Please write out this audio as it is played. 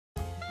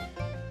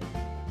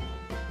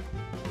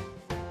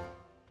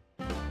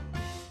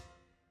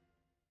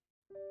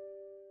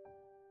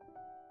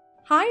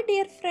Hi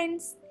dear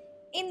friends,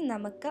 ഇന്ന്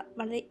നമുക്ക്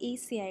വളരെ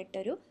ഈസി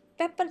ആയിട്ടൊരു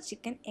പെപ്പർ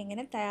ചിക്കൻ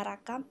എങ്ങനെ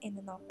തയ്യാറാക്കാം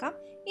എന്ന് നോക്കാം.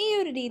 ഈ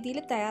ഒരു രീതിയിൽ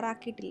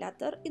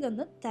തയ്യാറാക്കിയിട്ടില്ലാത്തവർ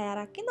ഇതൊന്ന്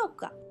തയ്യാറാക്കി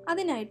നോക്കുക.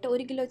 അതിനായിട്ട്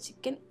 1 കിലോ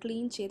ചിക്കൻ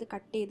ക്ലീൻ ചെയ്ത്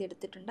കട്ട്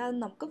ചെയ്തെടുത്തിട്ടുണ്ട്. അത്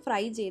നമുക്ക്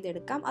ഫ്രൈ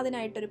ചെയ്തെടുക്കാം.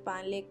 അതിനായിട്ടൊരു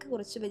പാനിലേക്ക്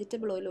കുറച്ച്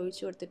വെജിറ്റബിൾ ഓയിൽ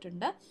ഒഴിച്ചു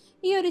കൊടുത്തിട്ടുണ്ട്.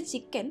 ഈ ഒരു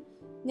ചിക്കൻ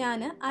ഞാൻ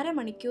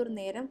അരമണിക്കൂർ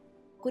നേരം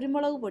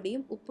കുരുമുളക്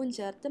പൊടിയും ഉപ്പും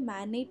ചേർത്ത്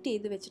മാരിനേറ്റ്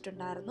ചെയ്ത്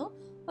വെച്ചിട്ടുണ്ടായിരുന്നു.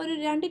 ഒരു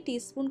 2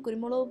 ടീസ്പൂൺ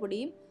കുരുമുളക്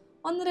പൊടിയും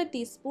 1.5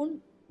 ടീസ്പൂൺ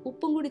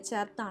ഉപ്പും കൂടി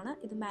ചേർത്താണ്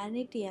ഇത്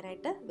മാരിനേറ്റ്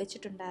ചെയ്യാനായിട്ട്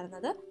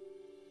വെച്ചിട്ടുണ്ടായിരുന്നത്.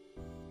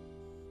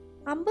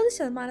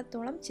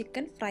 50%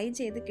 ചിക്കൻ ഫ്രൈ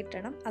ചെയ്ത്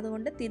കിട്ടണം.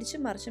 അതുകൊണ്ട്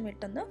തിരിച്ചും മറിച്ചും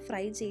ഇട്ടൊന്ന്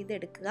ഫ്രൈ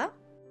ചെയ്തെടുക്കുക.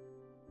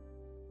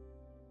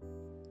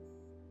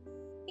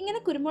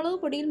 ഇങ്ങനെ കുരുമുളക്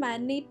പൊടിയിൽ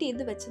മാരിനേറ്റ്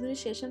ചെയ്ത് വെച്ചതിന്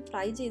ശേഷം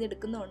ഫ്രൈ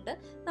ചെയ്തെടുക്കുന്നതുകൊണ്ട്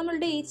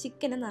നമ്മളുടെ ഈ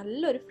ചിക്കന്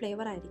നല്ലൊരു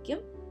ഫ്ലേവർ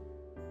ആയിരിക്കും.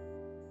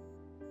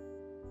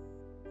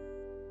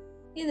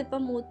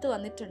 ഇതിപ്പം മൂത്ത്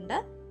വന്നിട്ടുണ്ട്.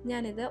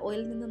 ഞാനിത്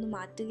ഓയിലിൽ നിന്നൊന്ന്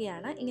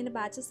മാറ്റുകയാണ്. ഇങ്ങനെ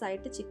ബാച്ചസ്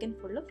ആയിട്ട് ചിക്കൻ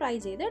ഫുള്ള് ഫ്രൈ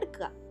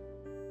ചെയ്തെടുക്കുക.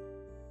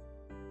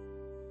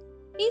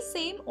 ഈ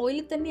സെയിം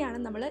ഓയിലിൽ തന്നെയാണ്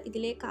നമ്മൾ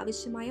ഇതിലേക്ക്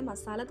ആവശ്യമായ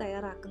മസാല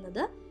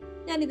തയ്യാറാക്കുന്നത്.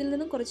 ഞാൻ ഇതിൽ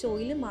നിന്നും കുറച്ച്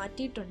ഓയിൽ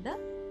മാറ്റിയിട്ടുണ്ട്.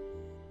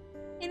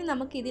 ഇനി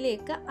നമുക്ക്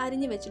ഇതിലേക്ക്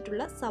അരിഞ്ഞു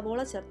വെച്ചിട്ടുള്ള സവോള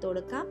ചേർത്ത്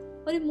കൊടുക്കാം.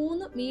 ഒരു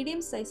 3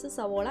 മീഡിയം സൈസ്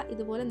സവോള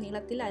ഇതുപോലെ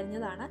നീളത്തിൽ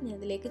അരിഞ്ഞതാണ് ഞാൻ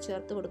ഇതിലേക്ക്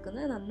ചേർത്ത്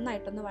കൊടുക്കുന്നത്.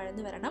 നന്നായിട്ടൊന്ന്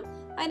വഴന്നു വരണം.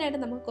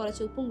 അതിനായിട്ട് നമുക്ക്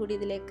കുറച്ച് ഉപ്പും കൂടി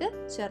ഇതിലേക്ക്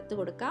ചേർത്ത്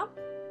കൊടുക്കാം.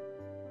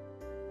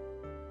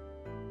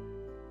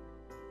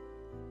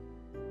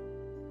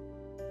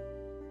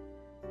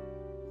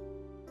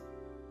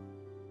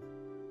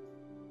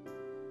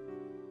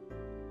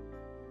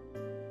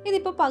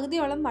 ഇതിപ്പോൾ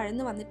പകുതിയോളം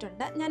വഴന്നു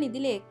വന്നിട്ടുണ്ട്. ഞാൻ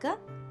ഇതിലേക്ക്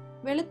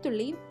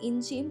വെളുത്തുള്ളിയും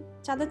ഇഞ്ചിയും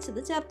ചതച്ചത്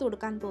ചേർത്ത്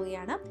കൊടുക്കാൻ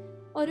പോവുകയാണ്.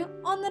 ഒരു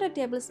 1.5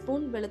 ടേബിൾ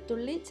സ്പൂൺ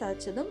വെളുത്തുള്ളി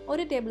ചതച്ചതും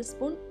 1 ടേബിൾ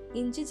സ്പൂൺ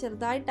ഇഞ്ചി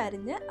ചെറുതായിട്ട്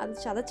അരിഞ്ഞ് അത്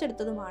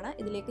ചതച്ചെടുത്തതുമാണ്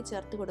ഇതിലേക്ക്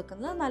ചേർത്ത്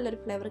കൊടുക്കുന്നത്. നല്ലൊരു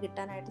ഫ്ലേവർ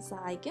കിട്ടാനായിട്ട്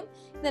സഹായിക്കും.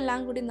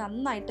 ഇതെല്ലാം കൂടി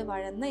നന്നായിട്ട്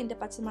വഴന്ന് ഇതിൻ്റെ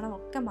പച്ചമണം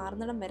ഒക്കെ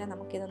മാറുന്നിടം വരെ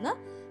നമുക്കിതൊന്ന്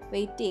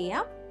വെയിറ്റ്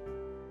ചെയ്യാം.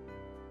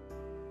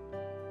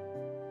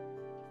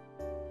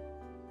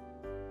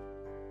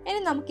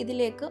 ഇനി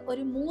നമുക്കിതിലേക്ക്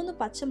ഒരു 3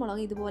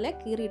 പച്ചമുളക് ഇതുപോലെ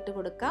കീറിയിട്ട്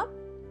കൊടുക്കാം.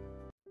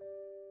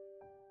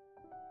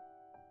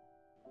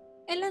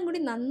 എല്ലാം കൂടി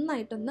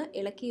നന്നായിട്ടൊന്ന്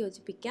ഇളക്കി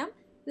യോജിപ്പിക്കാം.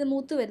 ഇത്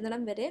മൂത്ത്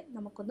വരുന്നിടം വരെ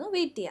നമുക്കൊന്ന്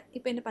വെയിറ്റ് ചെയ്യാം.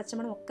 ഇപ്പം എൻ്റെ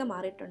പച്ചമണം ഒക്കെ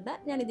മാറിയിട്ടുണ്ട്.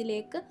 ഞാൻ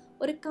ഇതിലേക്ക്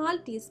ഒരു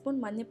 1/4 ടീസ്പൂൺ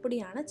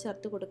മഞ്ഞൾപ്പൊടിയാണ്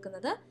ചേർത്ത്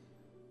കൊടുക്കുന്നത്.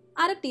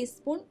 1/2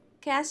 ടീസ്പൂൺ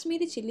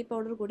കാശ്മീരി ചില്ലി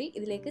പൗഡർ കൂടി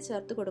ഇതിലേക്ക്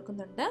ചേർത്ത്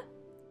കൊടുക്കുന്നുണ്ട്.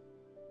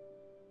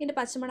 ഇതിൻ്റെ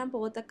പച്ചമണം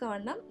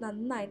പോകത്തക്കവണ്ണം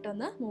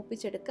നന്നായിട്ടൊന്ന്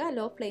മൂപ്പിച്ചെടുക്കുക.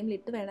 ലോ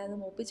ഫ്ലെയിമിലിട്ട് വേണം ഇത്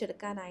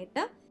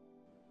മൂപ്പിച്ചെടുക്കാനായിട്ട്.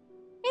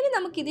 ഇനി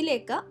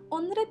നമുക്കിതിലേക്ക്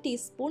 1.5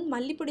 ടീസ്പൂൺ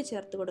മല്ലിപ്പൊടി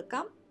ചേർത്ത്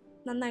കൊടുക്കാം.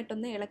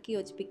 നന്നായിട്ടൊന്ന് ഇളക്കി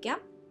യോജിപ്പിക്കാം.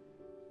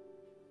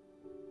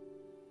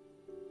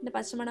 ഇതിൻ്റെ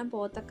പച്ചമണം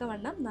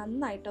പോകത്തക്കവണ്ണം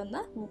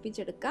നന്നായിട്ടൊന്ന്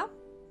മൂപ്പിച്ചെടുക്കാം.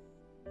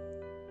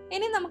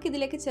 ഇനി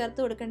നമുക്കിതിലേക്ക് ചേർത്ത്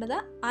കൊടുക്കേണ്ടത്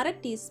 1/2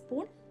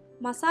 ടീസ്പൂൺ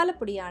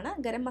മസാലപ്പൊടിയാണ്.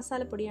 ഗരം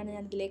മസാലപ്പൊടിയാണ്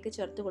ഞാൻ ഇതിലേക്ക്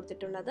ചേർത്ത്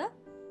കൊടുത്തിട്ടുള്ളത്.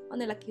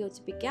 ഒന്ന് ഇളക്കി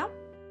യോജിപ്പിക്കാം.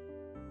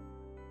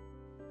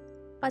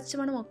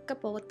 പച്ചമണം ഒക്കെ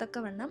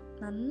പോകത്തക്കവണ്ണം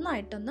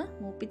നന്നായിട്ടൊന്ന്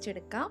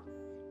മൂപ്പിച്ചെടുക്കാം.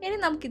 ഇനി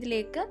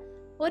നമുക്കിതിലേക്ക്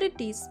 1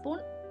 ടീസ്പൂൺ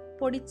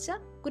പൊടിച്ച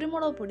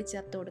കുരുമുളക് പൊടി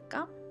ചേർത്ത്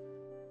കൊടുക്കാം.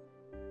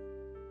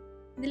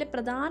 ഇതിലെ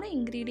പ്രധാന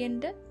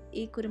ഇൻഗ്രീഡിയൻറ്റ്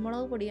ഈ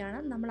കുരുമുളക് പൊടിയാണ്.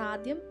 നമ്മൾ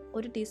ആദ്യം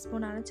 1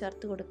 ടീസ്പൂണാണ്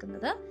ചേർത്ത്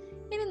കൊടുക്കുന്നത്.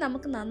 ഇനി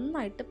നമുക്ക്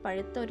നന്നായിട്ട്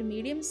പഴുത്ത ഒരു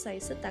മീഡിയം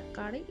സൈസ്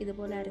തക്കാളി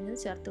ഇതുപോലെ അരിഞ്ഞത്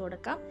ചേർത്ത്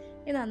കൊടുക്കാം.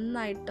 ഇത്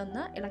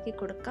നന്നായിട്ടൊന്ന് ഇളക്കി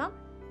കൊടുക്കാം.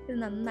 ഇത്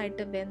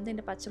നന്നായിട്ട്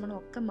വെന്തതിൻ്റെ പച്ചമണം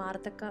ഒക്കെ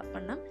മാറത്തക്ക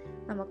വണ്ണം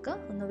നമുക്ക്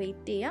ഒന്ന്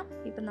വെയിറ്റ് ചെയ്യാം.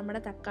 ഇപ്പം നമ്മുടെ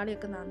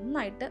തക്കാളിയൊക്കെ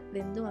നന്നായിട്ട്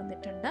വെന്ത്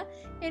വന്നിട്ടുണ്ട്.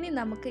 ഇനി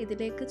നമുക്ക്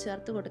ഇതിലേക്ക്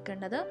ചേർത്ത്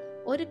കൊടുക്കേണ്ടത്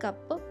 1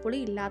 കപ്പ്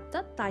പുളിയില്ലാത്ത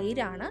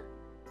തൈരാണ്.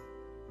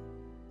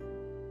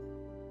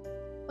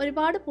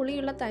 ഒരുപാട്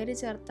പുളിയുള്ള തൈര്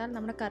ചേർത്താൽ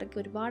നമ്മുടെ കറിക്ക്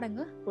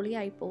ഒരുപാടങ്ങ്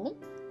പുളിയായി പോവും.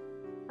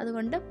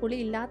 അതുകൊണ്ട്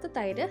പുളിയില്ലാത്ത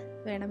തൈര്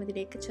വേണം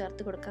ഇതിലേക്ക്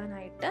ചേർത്ത്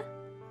കൊടുക്കാനായിട്ട്.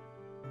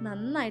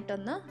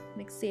 നന്നായിട്ടൊന്ന്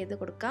മിക്സ് ചെയ്ത്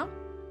കൊടുക്കാം.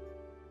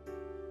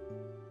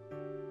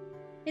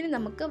 ഇനി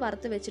നമുക്ക്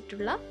വറുത്ത്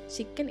വെച്ചിട്ടുള്ള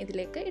ചിക്കൻ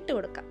ഇതിലേക്ക് ഇട്ട്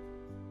കൊടുക്കാം.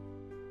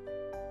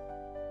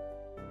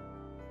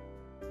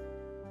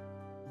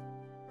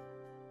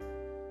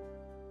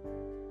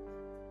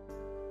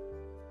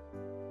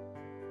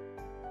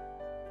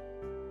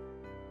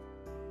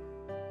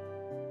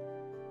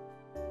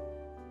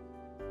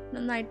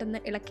 നന്നായിട്ടൊന്ന്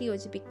ഇളക്കി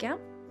യോജിപ്പിക്കാം.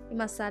 ഈ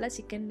മസാല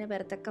ചിക്കനിൻ്റെ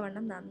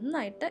വരത്തക്കവണ്ണം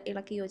നന്നായിട്ട്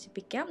ഇളക്കി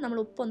യോജിപ്പിക്കാം. നമ്മൾ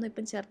ഉപ്പൊന്നും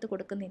ഇപ്പം ചേർത്ത്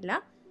കൊടുക്കുന്നില്ല.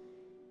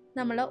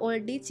 നമ്മൾ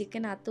ഓൾറെഡി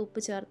ചിക്കനകത്ത് ഉപ്പ്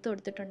ചേർത്ത്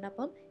കൊടുത്തിട്ടുണ്ട്.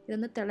 അപ്പം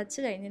ഇതൊന്ന് തിളച്ച്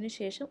കഴിഞ്ഞതിന്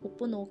ശേഷം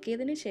ഉപ്പ്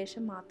നോക്കിയതിന്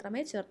ശേഷം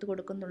മാത്രമേ ചേർത്ത്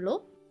കൊടുക്കുന്നുള്ളൂ.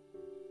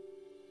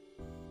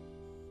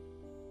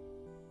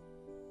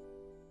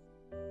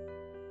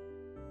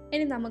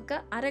 ഇനി നമുക്ക്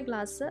 1/2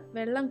 ഗ്ലാസ്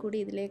വെള്ളം കൂടി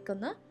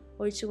ഇതിലേക്കൊന്ന്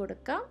ഒഴിച്ചു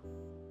കൊടുക്കാം.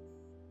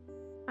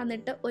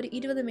 എന്നിട്ട് ഒരു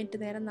 20 മിനിറ്റ്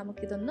നേരം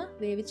നമുക്കിതൊന്ന്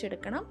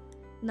വേവിച്ചെടുക്കണം.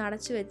 ഒന്ന്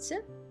അടച്ചു വെച്ച്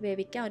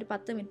വേവിക്കാം. ഒരു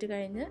 10 മിനിറ്റ്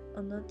കഴിഞ്ഞ്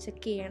ഒന്ന്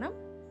ചെക്ക് ചെയ്യണം,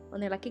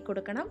 ഒന്ന് ഇളക്കി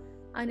കൊടുക്കണം.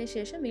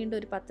 അതിനുശേഷം വീണ്ടും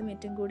ഒരു 10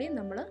 മിനിറ്റും കൂടി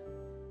നമ്മൾ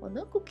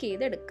ഒന്ന് കുക്ക്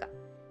ചെയ്തെടുക്കാം.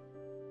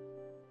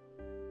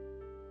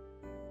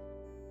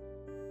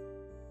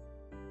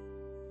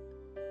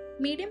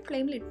 മീഡിയം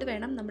ഫ്ലെയിമിൽ ഇട്ട്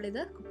വേണം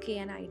നമ്മളിത് കുക്ക്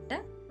ചെയ്യാനായിട്ട്.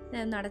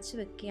 ഞാൻ അടച്ചു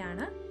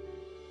വെക്കുകയാണ്.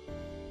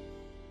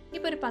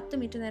 ഇപ്പോൾ ഒരു 10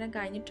 മിനിറ്റ് നേരം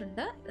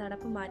കഴിഞ്ഞിട്ടുണ്ട്.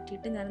 അടപ്പ്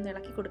മാറ്റിയിട്ട് ഞാനൊന്ന്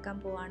ഇളക്കി കൊടുക്കാൻ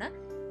പോവാണ്.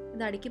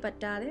 ഇത് അടിക്ക്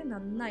പറ്റാതെ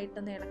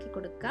നന്നായിട്ടൊന്ന് ഇളക്കി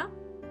കൊടുക്കുക.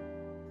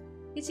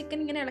 ഈ ചിക്കൻ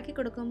ഇങ്ങനെ ഇളക്കി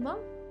കൊടുക്കുമ്പോൾ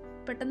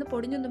പെട്ടെന്ന്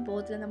പൊടിഞ്ഞൊന്നും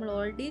പോകത്തില്ല. നമ്മൾ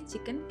ഓൾറെഡി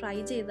ചിക്കൻ ഫ്രൈ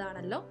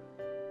ചെയ്താണല്ലോ.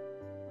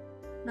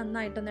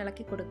 നന്നായിട്ടൊന്ന്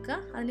ഇളക്കി കൊടുക്കുക.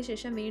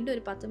 അതിനുശേഷം വീണ്ടും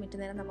ഒരു 10 മിനിറ്റ്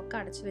നേരം നമുക്ക്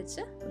അടച്ചു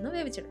വെച്ച് ഒന്ന്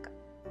വേവിച്ചെടുക്കാം.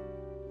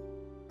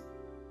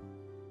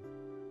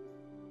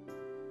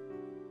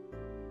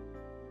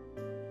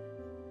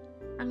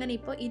 അങ്ങനെ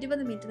ഇപ്പോൾ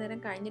 20 മിനിറ്റ് നേരം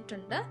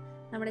കഴിഞ്ഞിട്ടുണ്ട്.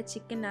 നമ്മുടെ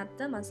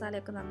ചിക്കനകത്ത്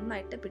മസാലയൊക്കെ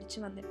നന്നായിട്ട് പിടിച്ചു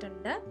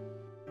വന്നിട്ടുണ്ട്.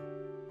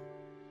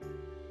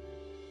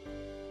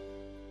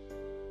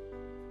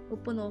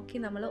 ഉപ്പ് നോക്കി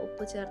നമ്മൾ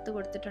ഉപ്പ് ചേർത്ത്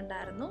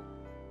കൊടുത്തിട്ടുണ്ടായിരുന്നു.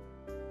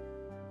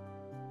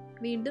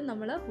 വീണ്ടും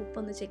നമ്മൾ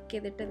ഉപ്പൊന്ന് ചെക്ക്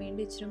ചെയ്തിട്ട്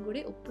വീണ്ടും ഇച്ചിരി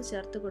കൂടി ഉപ്പ്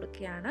ചേർത്ത്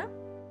കൊടുക്കുകയാണ്.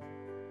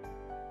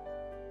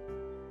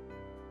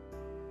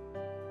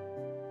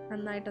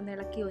 നന്നായിട്ടൊന്ന്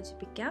ഇളക്കി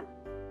യോജിപ്പിക്കാം.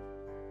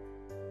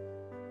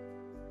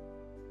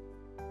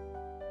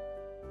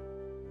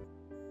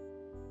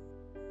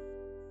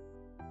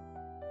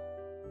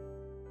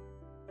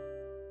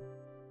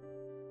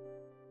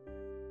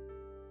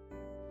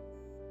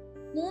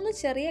 മൂന്ന്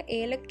ചെറിയ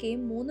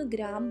ഏലക്കയും 3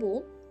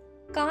 ഗ്രാമ്പുവും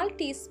 1/4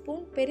 ടീസ്പൂൺ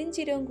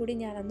പെരിഞ്ചീരകവും കൂടി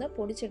ഞാനൊന്ന്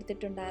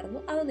പൊടിച്ചെടുത്തിട്ടുണ്ടായിരുന്നു.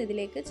 അതൊന്ന്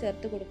ഇതിലേക്ക്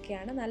ചേർത്ത്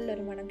കൊടുക്കുകയാണ്.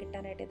 നല്ലൊരു മണം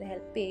കിട്ടാനായിട്ട് ഇത്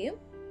ഹെൽപ്പ് ചെയ്യും.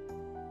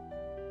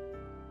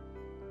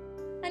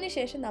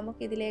 അതിനുശേഷം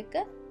നമുക്ക്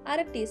ഇതിലേക്ക്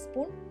 1/2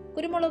 ടീസ്പൂൺ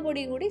കുരുമുളക്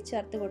പൊടി കൂടി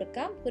ചേർത്ത്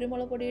കൊടുക്കാം.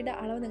 കുരുമുളക് പൊടിയുടെ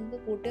അളവ് നിങ്ങൾക്ക്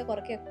കൂട്ടുകയോ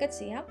കുറയ്ക്കുകയൊക്കെ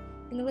ചെയ്യാം.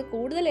 നിങ്ങൾക്ക്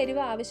കൂടുതൽ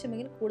എരിവ്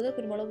ആവശ്യമെങ്കിൽ കൂടുതൽ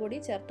കുരുമുളക് പൊടി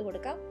ചേർത്ത്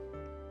കൊടുക്കാം.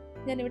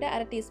 ഞാനിവിടെ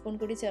 1/2 ടീസ്പൂൺ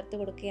കൂടി ചേർത്ത്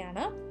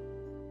കൊടുക്കുകയാണ്.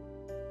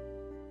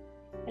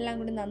 എല്ലാം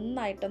കൂടി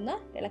നന്നായിട്ടൊന്ന്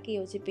ഇളക്കി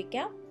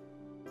യോജിപ്പിക്കാം.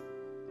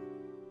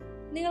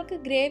 നിങ്ങൾക്ക്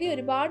ഗ്രേവി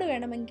ഒരുപാട്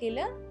വേണമെങ്കിൽ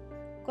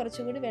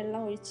കുറച്ചുകൂടി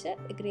വെള്ളം ഒഴിച്ച്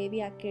ഗ്രേവി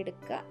ആക്കി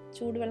എടുക്കുക.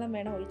 ചൂടുവെള്ളം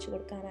വേണം ഒഴിച്ചു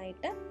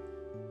കൊടുക്കാനായിട്ട്.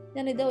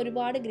 ഞാനിത്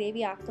ഒരുപാട്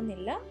ഗ്രേവി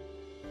ആക്കുന്നില്ല.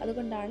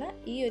 അതുകൊണ്ടാണ്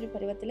ഈ ഒരു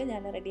പരുവത്തിൽ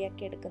ഞാൻ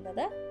റെഡിയാക്കി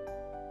എടുക്കുന്നത്.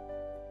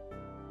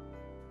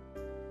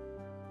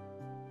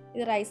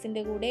 ഇത്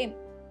റൈസിൻ്റെ കൂടെയും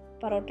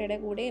പൊറോട്ടയുടെ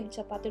കൂടെയും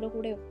ചപ്പാത്തിയുടെ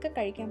കൂടെയും ഒക്കെ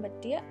കഴിക്കാൻ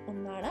പറ്റിയ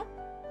ഒന്നാണ്.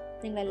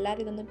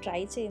 നിങ്ങളെല്ലാവരും ഇതൊന്ന്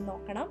ട്രൈ ചെയ്ത്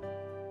നോക്കണം.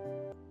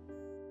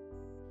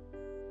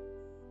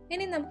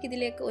 ഇനി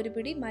നമുക്കിതിലേക്ക് ഒരു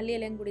പിടി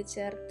മല്ലിയിലയും കൂടി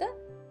ചേർത്ത്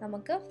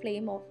നമുക്ക്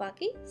ഫ്ലെയിം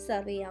ഓഫാക്കി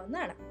സെർവ്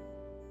ചെയ്യാവുന്നതാണ്.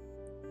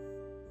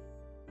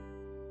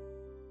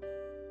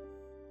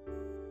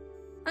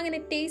 അങ്ങനെ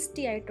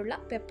ടേസ്റ്റി ആയിട്ടുള്ള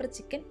പെപ്പർ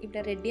ചിക്കൻ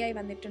ഇവിടെ റെഡിയായി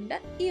വന്നിട്ടുണ്ട്.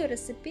 ഈ ഒരു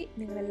റെസിപ്പി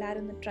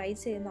നിങ്ങളെല്ലാവരും ഒന്ന് ട്രൈ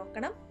ചെയ്ത്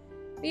നോക്കണം.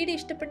 വീഡിയോ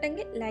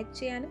ഇഷ്ടപ്പെട്ടെങ്കിൽ ലൈക്ക്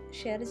ചെയ്യാനും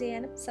ഷെയർ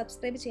ചെയ്യാനും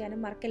സബ്സ്ക്രൈബ്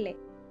ചെയ്യാനും മറക്കല്ലേ.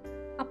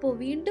 അപ്പോൾ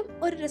വീണ്ടും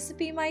ഒരു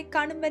റെസിപ്പിയുമായി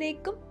കാണും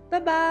വരേക്കും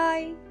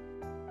ബൈ.